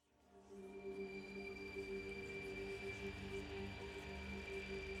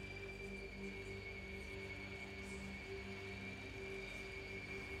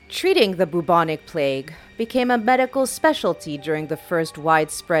Treating the bubonic plague became a medical specialty during the first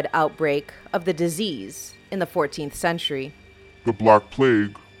widespread outbreak of the disease in the 14th century. The Black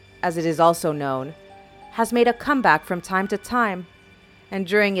Plague, as it is also known, has made a comeback from time to time, and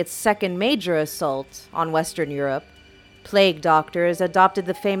during its second major assault on Western Europe, plague doctors adopted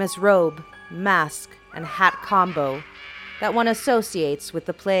the famous robe, mask, and hat combo that one associates with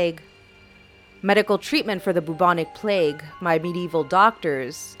the plague. Medical treatment for the bubonic plague by medieval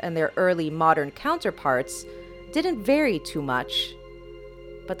doctors and their early modern counterparts didn't vary too much.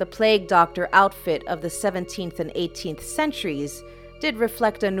 But the plague doctor outfit of the 17th and 18th centuries did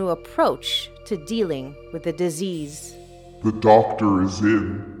reflect a new approach to dealing with the disease. the doctor is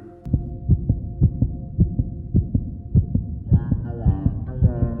in.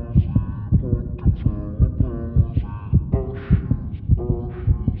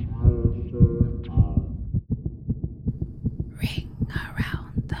 Ring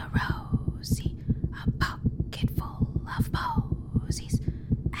around the rosy, a pocket full of posies.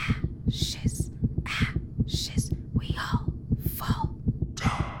 Ashes, ashes, we all fall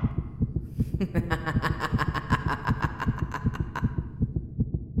down.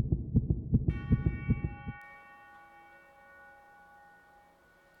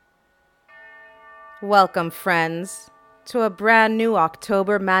 Welcome, friends, to a brand new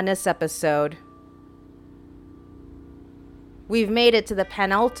October Madness episode. We've made it to the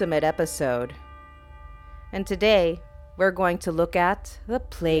penultimate episode, and today we're going to look at the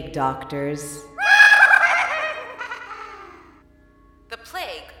plague doctors. The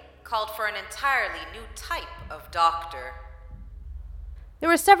plague called for an entirely new type of doctor. There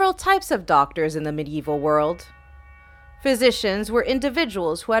were several types of doctors in the medieval world. Physicians were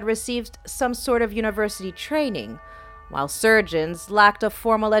individuals who had received some sort of university training, while surgeons lacked a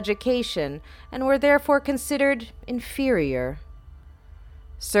formal education and were therefore considered inferior.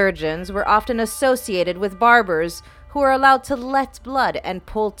 Surgeons were often associated with barbers who were allowed to let blood and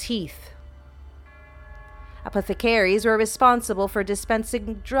pull teeth. Apothecaries were responsible for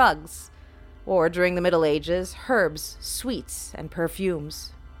dispensing drugs, or during the Middle Ages, herbs, sweets, and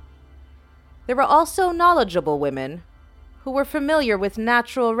perfumes. There were also knowledgeable women who were familiar with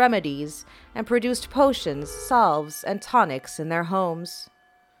natural remedies and produced potions, salves, and tonics in their homes.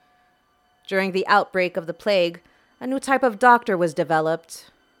 During the outbreak of the plague, a new type of doctor was developed.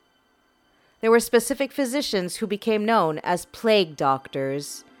 There were specific physicians who became known as plague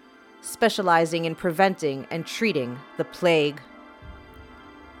doctors, specializing in preventing and treating the plague.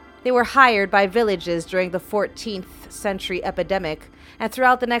 They were hired by villages during the 14th century epidemic and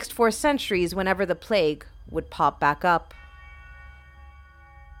throughout the next 4 centuries whenever the plague would pop back up.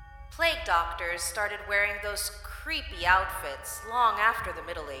 Plague doctors started wearing those creepy outfits long after the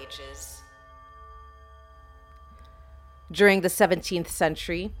Middle Ages. During the 17th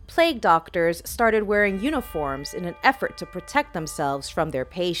century, plague doctors started wearing uniforms in an effort to protect themselves from their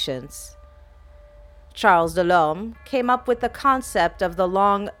patients. Charles Delorme came up with the concept of the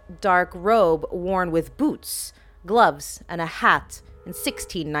long, dark robe worn with boots, gloves, and a hat in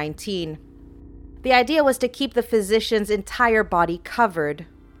 1619. The idea was to keep the physician's entire body covered.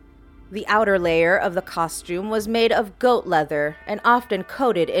 The outer layer of the costume was made of goat leather and often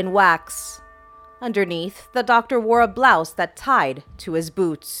coated in wax. Underneath, the doctor wore a blouse that tied to his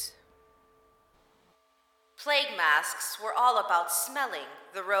boots. Plague masks were all about smelling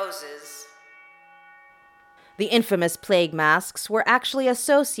the roses. The infamous plague masks were actually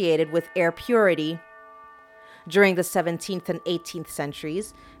associated with air purity. During the 17th and 18th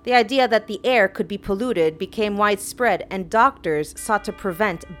centuries, the idea that the air could be polluted became widespread, and doctors sought to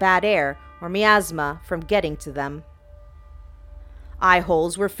prevent bad air or miasma from getting to them. Eye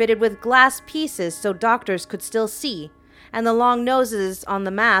holes were fitted with glass pieces so doctors could still see, and the long noses on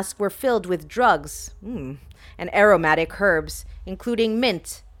the mask were filled with drugs and aromatic herbs, including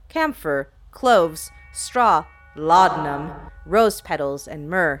mint, camphor, cloves, straw, laudanum, rose petals, and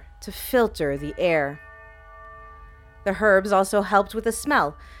myrrh to filter the air. The herbs also helped with the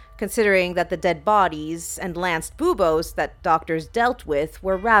smell, considering that the dead bodies and lanced buboes that doctors dealt with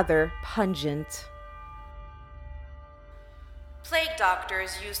were rather pungent. Plague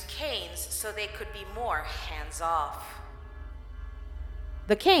doctors used canes so they could be more hands-off.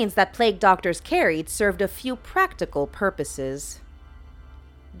 The canes that plague doctors carried served a few practical purposes.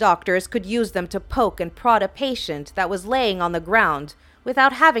 Doctors could use them to poke and prod a patient that was laying on the ground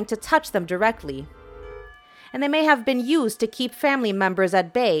without having to touch them directly. And they may have been used to keep family members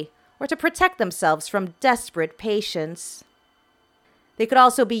at bay or to protect themselves from desperate patients. They could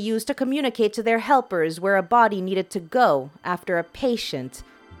also be used to communicate to their helpers where a body needed to go after a patient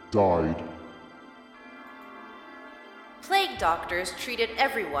Died. Plague doctors treated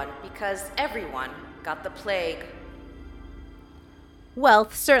everyone because everyone got the plague.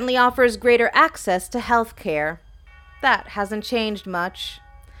 Wealth certainly offers greater access to health care. That hasn't changed much.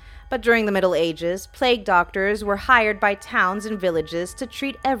 But during the Middle Ages, plague doctors were hired by towns and villages to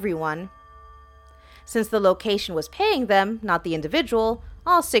treat everyone. Since the location was paying them, not the individual,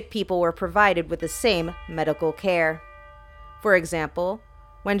 all sick people were provided with the same medical care. For example,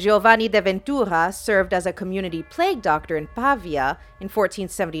 when Giovanni de Ventura served as a community plague doctor in Pavia in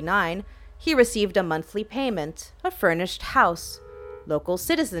 1479, he received a monthly payment, a furnished house, local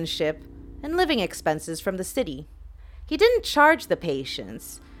citizenship, and living expenses from the city. He didn't charge the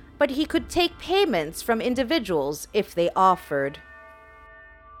patients, but he could take payments from individuals if they offered.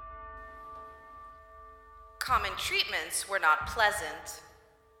 Common treatments were not pleasant.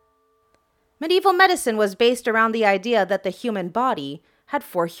 Medieval medicine was based around the idea that the human body had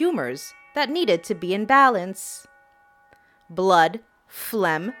 4 humors that needed to be in balance. Blood,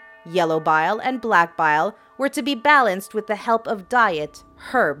 phlegm, yellow bile, and black bile were to be balanced with the help of diet,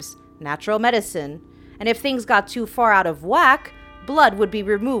 herbs, natural medicine, and if things got too far out of whack, blood would be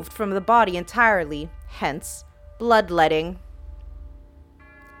removed from the body entirely, hence bloodletting.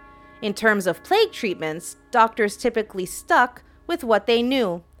 In terms of plague treatments, doctors typically stuck with what they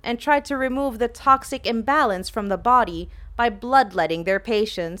knew and tried to remove the toxic imbalance from the body by bloodletting their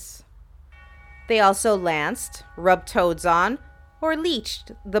patients. They also lanced, rubbed toads on, or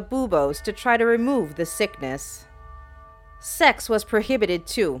leeched the buboes to try to remove the sickness. Sex was prohibited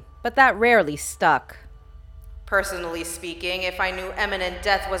too, but that rarely stuck. Personally speaking, if I knew imminent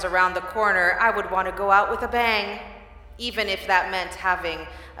death was around the corner, I would want to go out with a bang, even if that meant having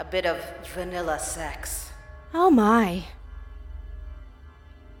a bit of vanilla sex. Oh my.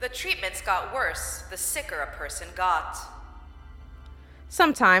 The treatments got worse the sicker a person got.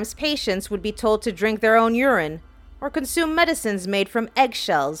 Sometimes patients would be told to drink their own urine or consume medicines made from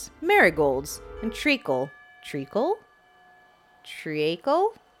eggshells, marigolds, and treacle. Treacle?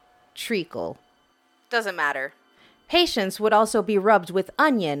 Treacle? Treacle. Doesn't matter. Patients would also be rubbed with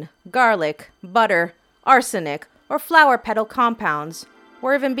onion, garlic, butter, arsenic, or flower petal compounds,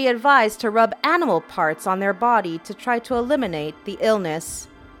 or even be advised to rub animal parts on their body to try to eliminate the illness.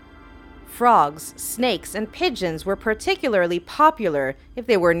 Frogs, snakes, and pigeons were particularly popular if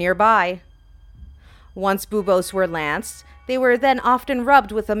they were nearby. Once buboes were lanced, they were then often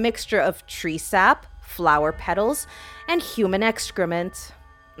rubbed with a mixture of tree sap, flower petals, and human excrement.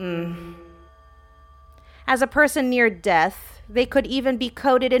 As a person near death, they could even be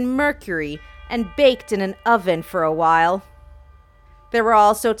coated in mercury and baked in an oven for a while. There were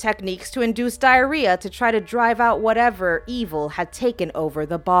also techniques to induce diarrhea to try to drive out whatever evil had taken over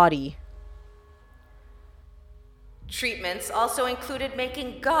the body. Treatments also included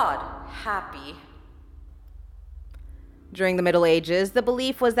making God happy. During the Middle Ages, the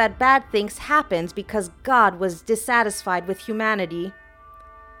belief was that bad things happened because God was dissatisfied with humanity.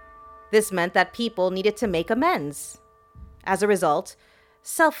 This meant that people needed to make amends. As a result,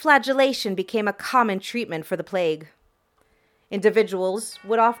 self-flagellation became a common treatment for the plague. Individuals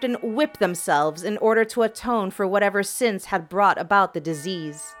would often whip themselves in order to atone for whatever sins had brought about the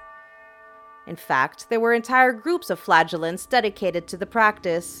disease. In fact, there were entire groups of flagellants dedicated to the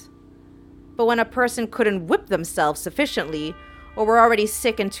practice. But when a person couldn't whip themselves sufficiently, or were already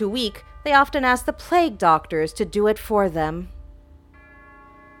sick and too weak, they often asked the plague doctors to do it for them.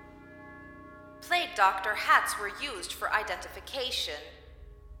 Plague doctor hats were used for identification.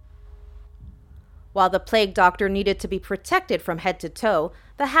 While the plague doctor needed to be protected from head to toe,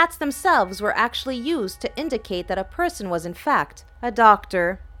 the hats themselves were actually used to indicate that a person was in fact a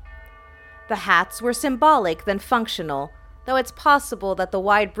doctor. The hats were symbolic than functional, though it's possible that the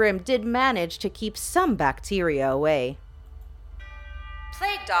wide brim did manage to keep some bacteria away.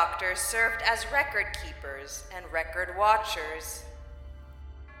 Plague doctors served as record keepers and record watchers.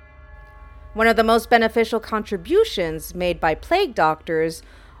 One of the most beneficial contributions made by plague doctors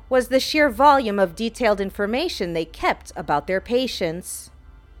was the sheer volume of detailed information they kept about their patients.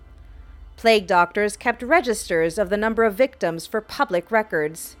 Plague doctors kept registers of the number of victims for public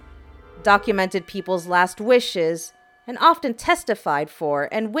records, documented people's last wishes, and often testified for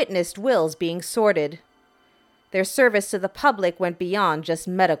and witnessed wills being sorted. Their service to the public went beyond just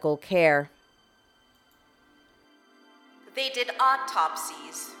medical care. They did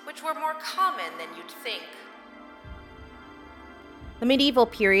autopsies, which were more common than you'd think. The medieval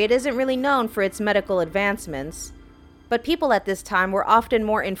period isn't really known for its medical advancements, but people at this time were often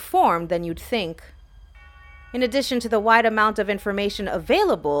more informed than you'd think. In addition to the wide amount of information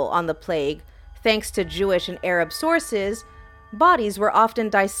available on the plague, thanks to Jewish and Arab sources, Bodies were often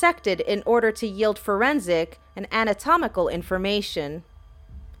dissected in order to yield forensic and anatomical information.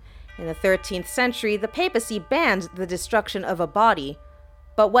 In the 13th century, the papacy banned the destruction of a body,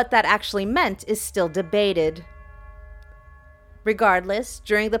 but what that actually meant is still debated. Regardless,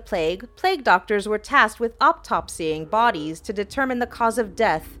 during the plague doctors were tasked with autopsying bodies to determine the cause of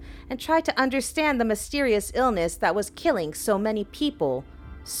death and try to understand the mysterious illness that was killing so many people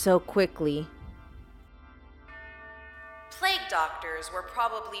so quickly. Plague doctors were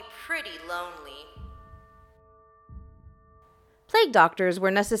probably pretty lonely. Plague doctors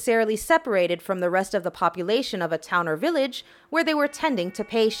were necessarily separated from the rest of the population of a town or village where they were tending to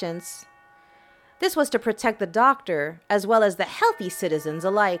patients. This was to protect the doctor as well as the healthy citizens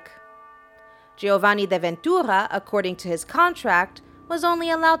alike. Giovanni de Ventura, according to his contract, was only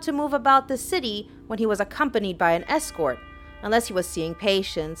allowed to move about the city when he was accompanied by an escort, unless he was seeing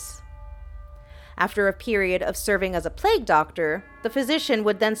patients. After a period of serving as a plague doctor, the physician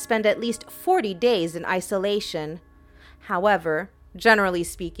would then spend at least 40 days in isolation. However, generally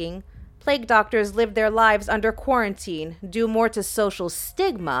speaking, plague doctors lived their lives under quarantine due more to social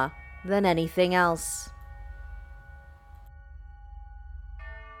stigma than anything else.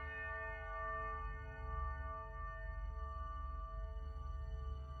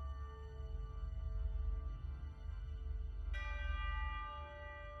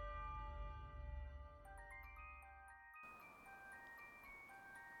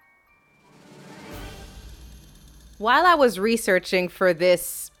 While I was researching for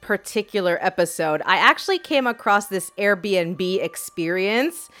this particular episode, I actually came across this Airbnb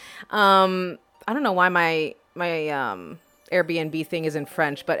experience. I don't know why my Airbnb thing is in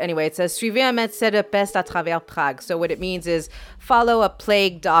French, but anyway, it says Suivez un médecin de peste à travers Prague. So what it means is follow a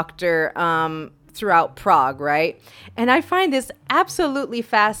plague doctor throughout Prague, right? And I find this absolutely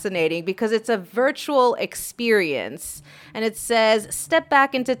fascinating because it's a virtual experience. And it says, step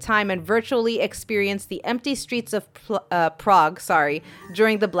back into time and virtually experience the empty streets of Prague,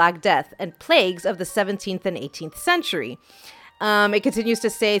 during the Black Death and plagues of the 17th and 18th century. It continues to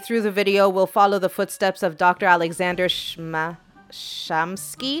say, through the video, we'll follow the footsteps of Dr. Alexander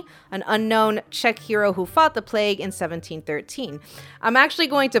Shamsky, an unknown Czech hero who fought the plague in 1713. I'm actually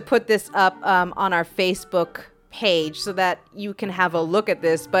going to put this up on our Facebook page so that you can have a look at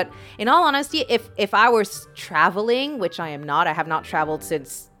this. But in all honesty, if I were traveling, which I am not, I have not traveled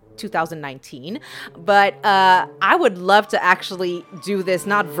since 2019, but I would love to actually do this,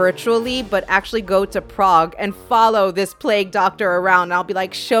 not virtually, but actually go to Prague and follow this plague doctor around. And I'll be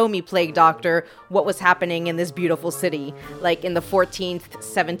like, show me, plague doctor, what was happening in this beautiful city, like in the 14th,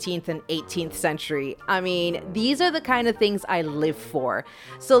 17th, and 18th century. I mean, these are the kind of things I live for.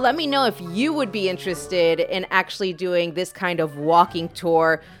 So let me know if you would be interested in actually doing this kind of walking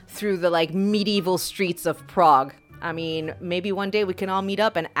tour through the like medieval streets of Prague. I mean, maybe one day we can all meet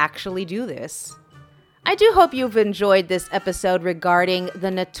up and actually do this. I do hope you've enjoyed this episode regarding the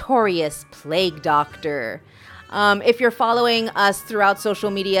notorious plague doctor. If you're following us throughout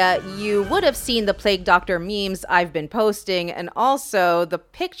social media, you would have seen the plague doctor memes I've been posting and also the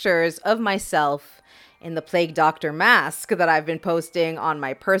pictures of myself in the plague doctor mask that I've been posting on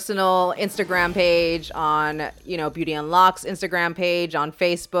my personal Instagram page, on, Beauty Unlock's Instagram page, on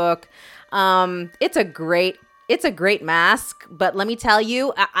Facebook. It's a great mask, but let me tell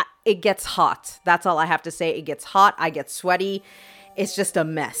you, it gets hot. That's all I have to say. It gets hot. I get sweaty. It's just a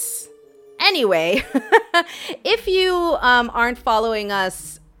mess. Anyway, if you aren't following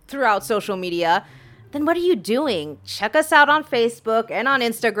us throughout social media, then what are you doing? Check us out on Facebook and on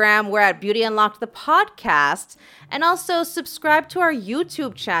Instagram. We're at Beauty Unlocked the Podcast. And also subscribe to our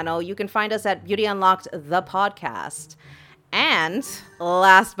YouTube channel. You can find us at Beauty Unlocked the Podcast. And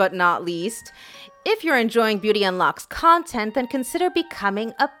last but not least, if you're enjoying Beauty Unlock's content, then consider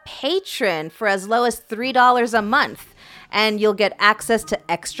becoming a patron for as low as $3 a month, and you'll get access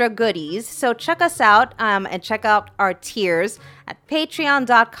to extra goodies. So check us out and check out our tiers at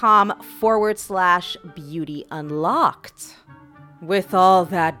patreon.com/Beauty Unlocked. With all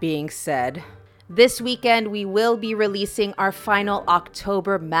that being said, this weekend we will be releasing our final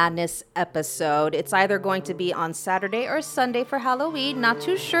October Madness episode. It's either going to be on Saturday or Sunday for Halloween, not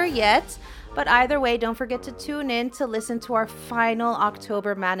too sure yet. But either way, don't forget to tune in to listen to our final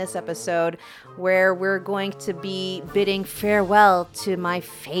October Madness episode, where we're going to be bidding farewell to my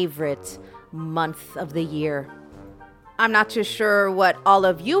favorite month of the year. I'm not too sure what all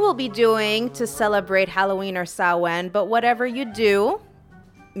of you will be doing to celebrate Halloween or Samhain, but whatever you do,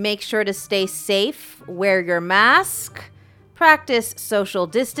 make sure to stay safe, wear your mask, practice social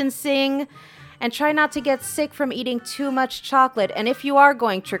distancing, And try not to get sick from eating too much chocolate. And if you are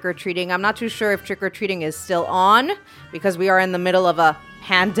going trick-or-treating, I'm not too sure if trick-or-treating is still on because we are in the middle of a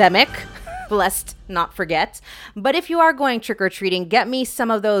pandemic. Let's not forget. But if you are going trick-or-treating, get me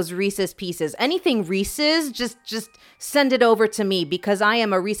some of those Reese's Pieces. Anything Reese's, just send it over to me because I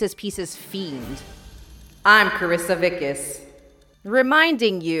am a Reese's Pieces fiend. I'm Carissa Vickus,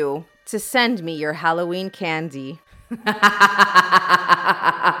 reminding you to send me your Halloween candy.